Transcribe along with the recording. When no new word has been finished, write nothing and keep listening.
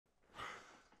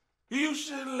You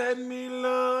should let me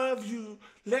love you.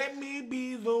 Let me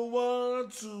be the one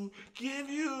to give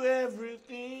you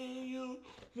everything you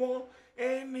want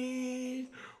and need.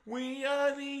 We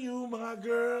honey you, my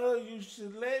girl. You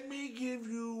should let me give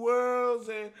you worlds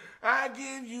and I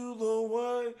give you the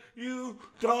one you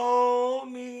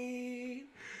don't need.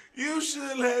 You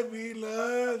should let me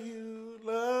love you,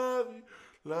 love you,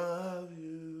 love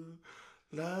you,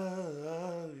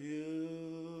 love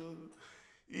you.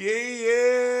 Yeah,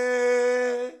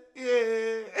 yeah,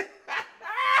 yeah.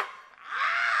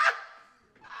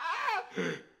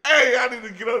 Hey, I need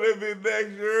to get on that bit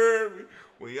next, you heard me?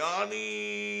 We all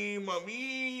need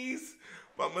mummies,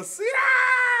 mamacita.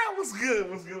 What's good?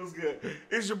 What's good? What's good?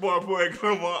 It's your boy, Poet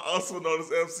Grandma, also known as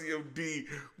FCMD.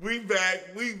 We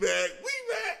back, we back, we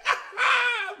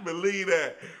back. Believe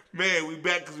that. Man, we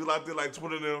back because we locked in like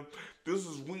 20 of them. This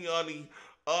is We On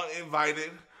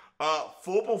Uninvited.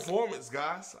 Full performance,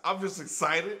 guys. I'm just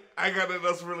excited. I ain't got nothing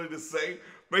else really to say.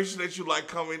 Make sure that you like,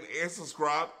 comment, and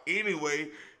subscribe. Anyway,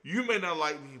 you may not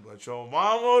like me, but your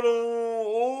mama do.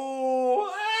 Ooh,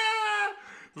 ah.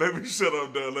 Let me shut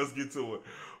up, though. Let's get to it.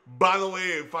 By the way,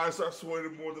 if I start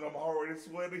sweating more than I'm already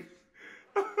sweating,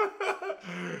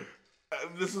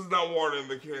 this is not water in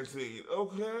the canteen,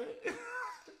 okay?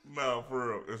 No, for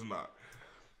real, it's not.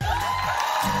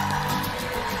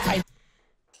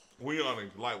 We on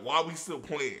it. Like, why we still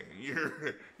playing? You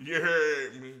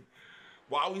heard me.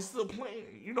 Why we still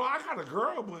playing? You know, I got a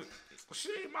girl, but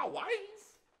she ain't my wife.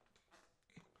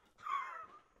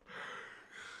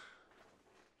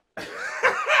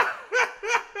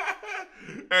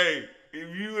 Hey,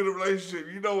 if you in a relationship,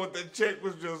 you know what that check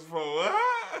was just for,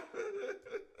 huh?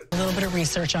 A little bit of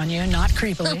research on you, not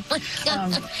creepily. But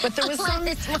there was some...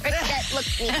 This word that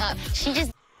looked me up. She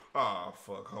just... Oh,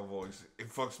 fuck, her voice. It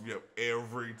fucks me up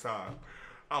every time.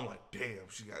 I'm like, damn,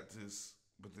 she got this.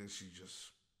 But then she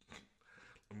just...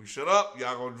 Let me shut up.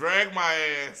 Y'all gonna drag my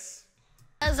ass.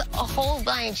 Does a whole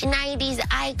bunch. 90s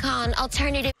icon,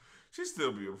 alternative... She's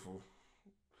still beautiful.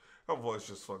 Her voice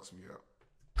just fucks me up.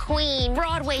 Queen,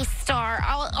 Broadway star,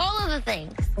 all of the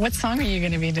things. What song are you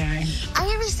going to be doing? Are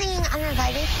you ever singing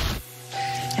Uninvited?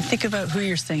 And think about who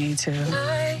you're singing to.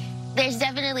 There's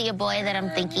definitely a boy that I'm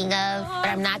thinking of, but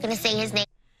I'm not going to say his name.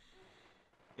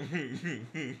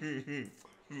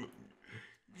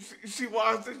 She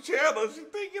watched the channel. She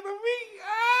thinking of me.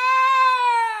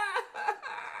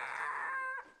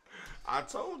 I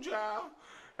told y'all.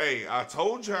 Hey, I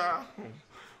told y'all.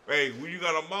 Hey, when you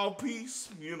got a mouthpiece,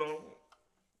 you know.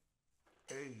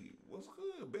 Hey, what's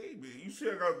good, baby? You see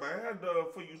I got my hair done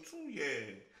for you too,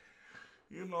 yeah.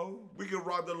 You know, we can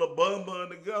rock the La Bun Bun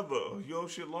together. Your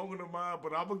shit longer than mine,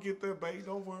 but I'm gonna get that, babe.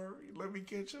 Don't worry. Let me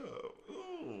catch up.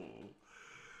 Ooh.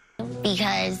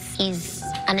 Because he's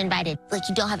uninvited. Like,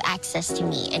 you don't have access to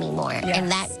me anymore. Yes.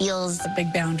 And that feels... A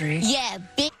big boundary. Yeah,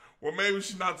 big... Well, maybe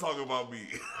she's not talking about me.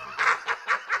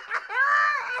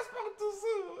 I spoke too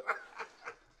soon.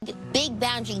 Big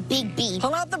boundary, big B.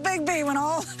 Pull out the big B when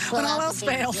all else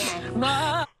fails.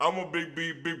 Yeah. I'm a big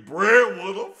B, big bread.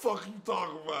 What the fuck you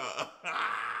talking about?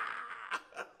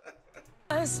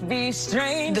 Must be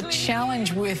strange. The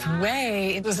challenge with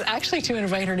Way was actually to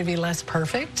invite her to be less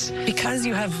perfect. Because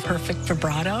you have perfect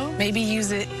vibrato, maybe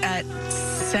use it at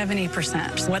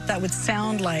 70%. What that would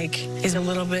sound like is a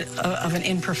little bit of an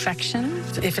imperfection.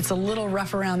 If it's a little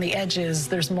rough around the edges,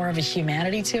 there's more of a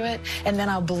humanity to it, and then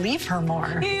I'll believe her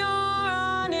more.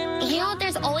 You know,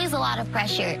 there's always a lot of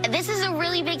pressure. This is a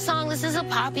really big song. This is a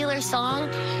popular song.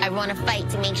 I want to fight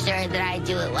to make sure that I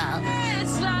do it well.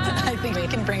 I think we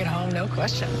can bring it home, no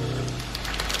question.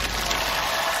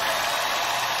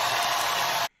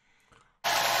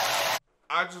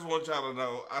 I just want y'all to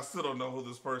know, I still don't know who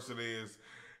this person is.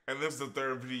 And this is the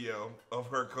third video of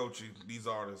her coaching these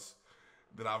artists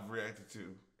that I've reacted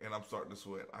to. And I'm starting to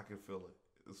sweat. I can feel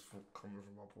it. It's coming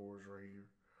from my pores right here.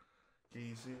 Can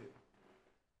you see it?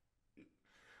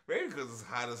 Maybe because it's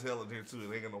hot as hell in here, too.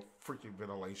 It ain't got no freaking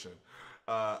ventilation.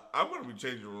 I'm going to be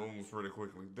changing rooms pretty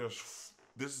quickly. This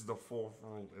is the fourth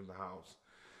room in the house.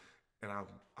 And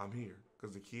I'm here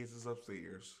because the kids is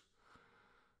upstairs.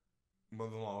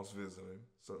 Mother-in-law's visiting.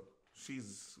 So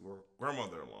she's, well,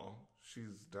 grandmother-in-law.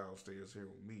 She's downstairs here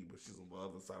with me, but she's on the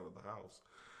other side of the house.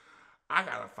 I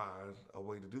got to find a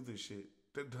way to do this shit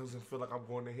that doesn't feel like I'm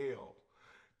going to hell.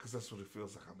 Because that's what it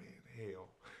feels like I'm in hell.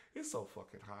 It's so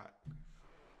fucking hot.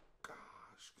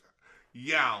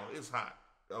 Yow, it's hot.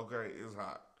 Okay, it's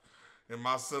hot. And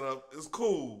my setup is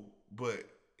cool, but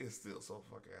it's still so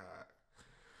fucking hot.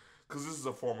 Cause this is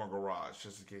a former garage,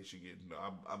 just in case you get.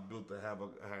 I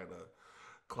had a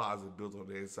closet built on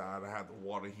the inside. I had the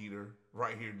water heater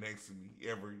right here next to me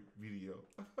every video.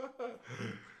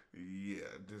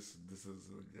 this is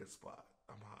a good spot.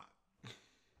 I'm hot.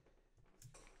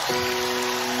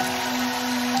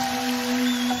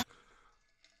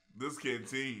 This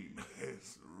canteen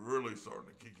is really starting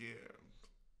to kick in.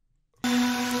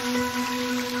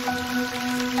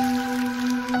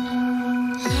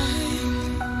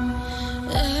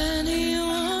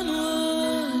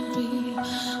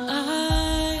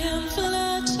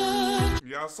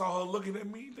 Y'all saw her looking at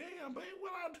me. Damn, babe,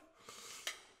 what I do?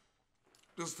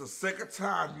 This is the second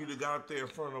time you got out there in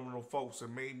front of them folks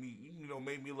and made me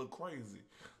look crazy.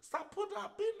 Stop putting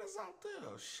our business out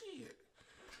there. Shit.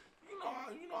 You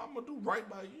know I'm gonna do right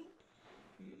by you.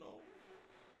 You know.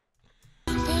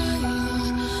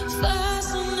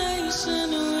 Fascination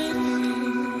with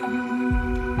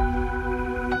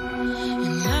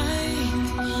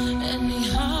and like any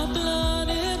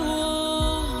hot-blooded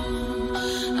woman,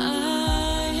 I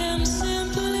am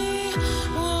simply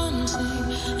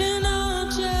wanting an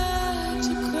object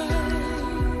to crave.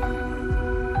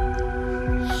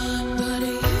 But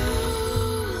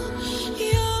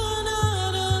you're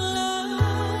not allowed.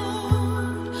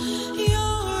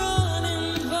 You're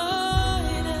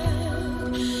uninvited.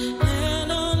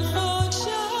 And unfortunately,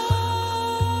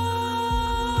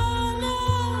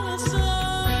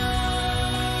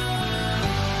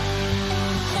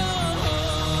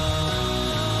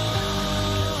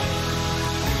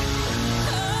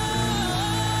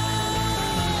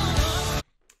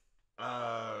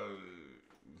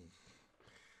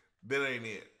 that ain't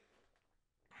it.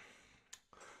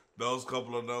 Those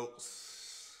couple of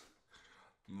notes,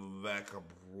 that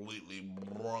completely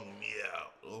brung me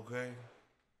out, okay?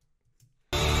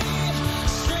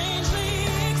 Strangely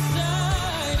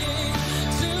exciting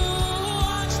to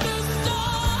watch the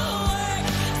starlight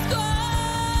sky.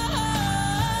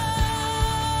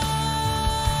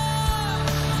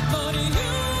 But you're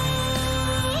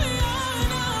not allowed.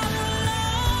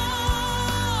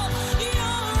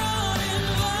 You're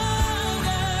uninvited.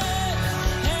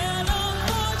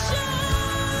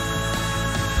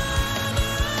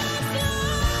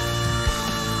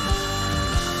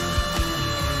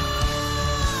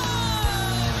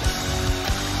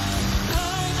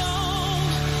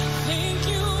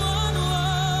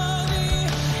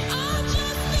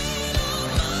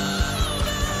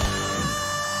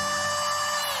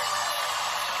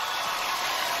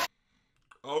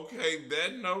 And okay,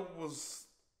 that note was,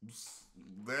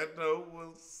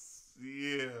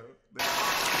 yeah.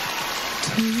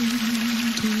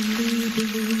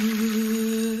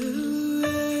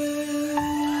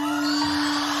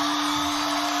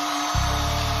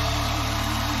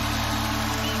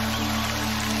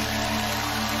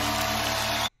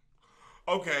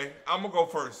 Okay, I'm gonna go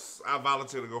first. I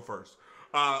volunteer to go first.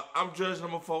 I'm judge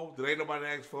number 4. There ain't nobody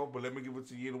asked for, but let me give it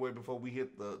to you anyway before we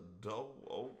hit the dough.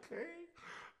 Okay.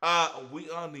 We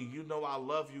honor you. Know I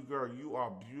love you, girl. You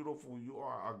are beautiful. You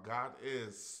are a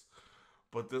goddess.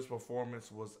 But this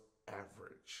performance was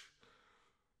average.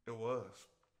 It was.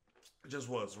 It just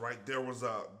was, right? There was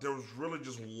really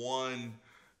just one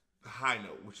high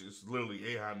note, which is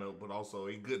literally a high note, but also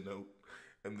a good note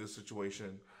in this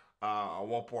situation.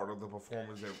 One part of the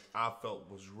performance that I felt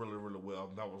was really, really well.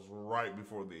 And that was right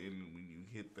before the end when you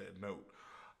hit that note.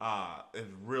 It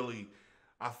really,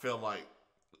 I felt like,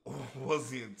 was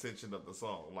the intention of the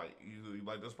song. Like,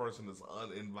 like this person is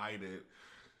uninvited.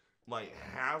 Like,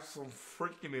 have some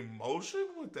freaking emotion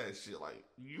with that shit. Like,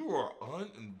 you are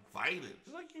uninvited.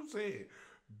 Just like you said.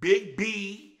 Big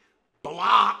B,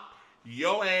 block,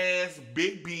 your ass,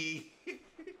 Big B.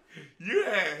 You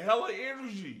had hella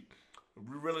energy.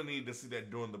 We really need to see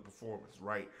that during the performance,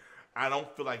 right? I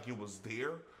don't feel like it was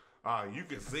there. You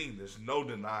can sing. There's no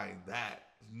denying that.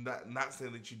 Not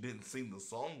saying that you didn't sing the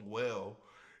song well.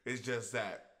 It's just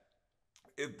that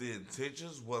if the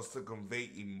intentions was to convey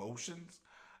emotions,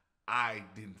 I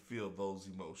didn't feel those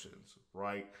emotions,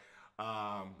 right?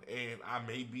 And I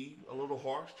may be a little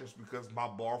harsh just because my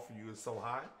bar for you is so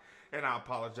high. And I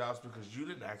apologize because you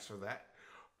didn't ask for that.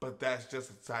 But that's just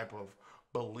the type of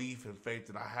belief and faith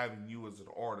that I have in you as an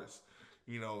artist,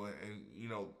 and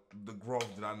the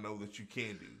growth that I know that you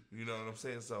can do. You know what I'm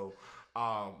saying? So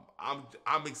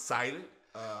I'm excited.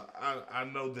 I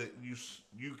know that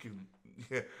you can.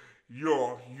 You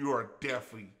are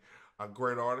definitely a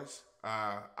great artist.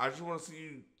 I just want to see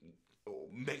you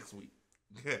next week.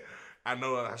 I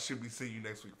know that I should be seeing you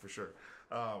next week for sure.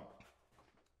 I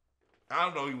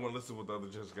don't know. You want to listen to what the other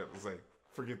judges got to say?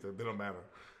 Forget that. They don't matter.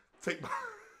 Take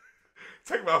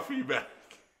my feedback.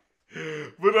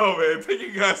 But no, man, thank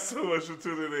you guys so much for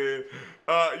tuning in.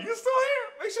 You still here?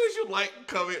 Make sure you like,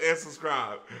 comment, and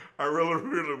subscribe. I really,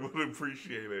 really would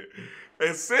appreciate it.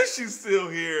 And since she's still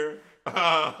here,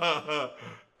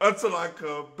 until I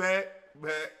come back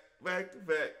to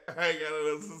back. I ain't got nothing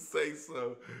else to say,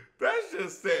 so that's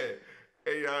just that.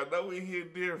 And y'all know we here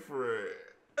different.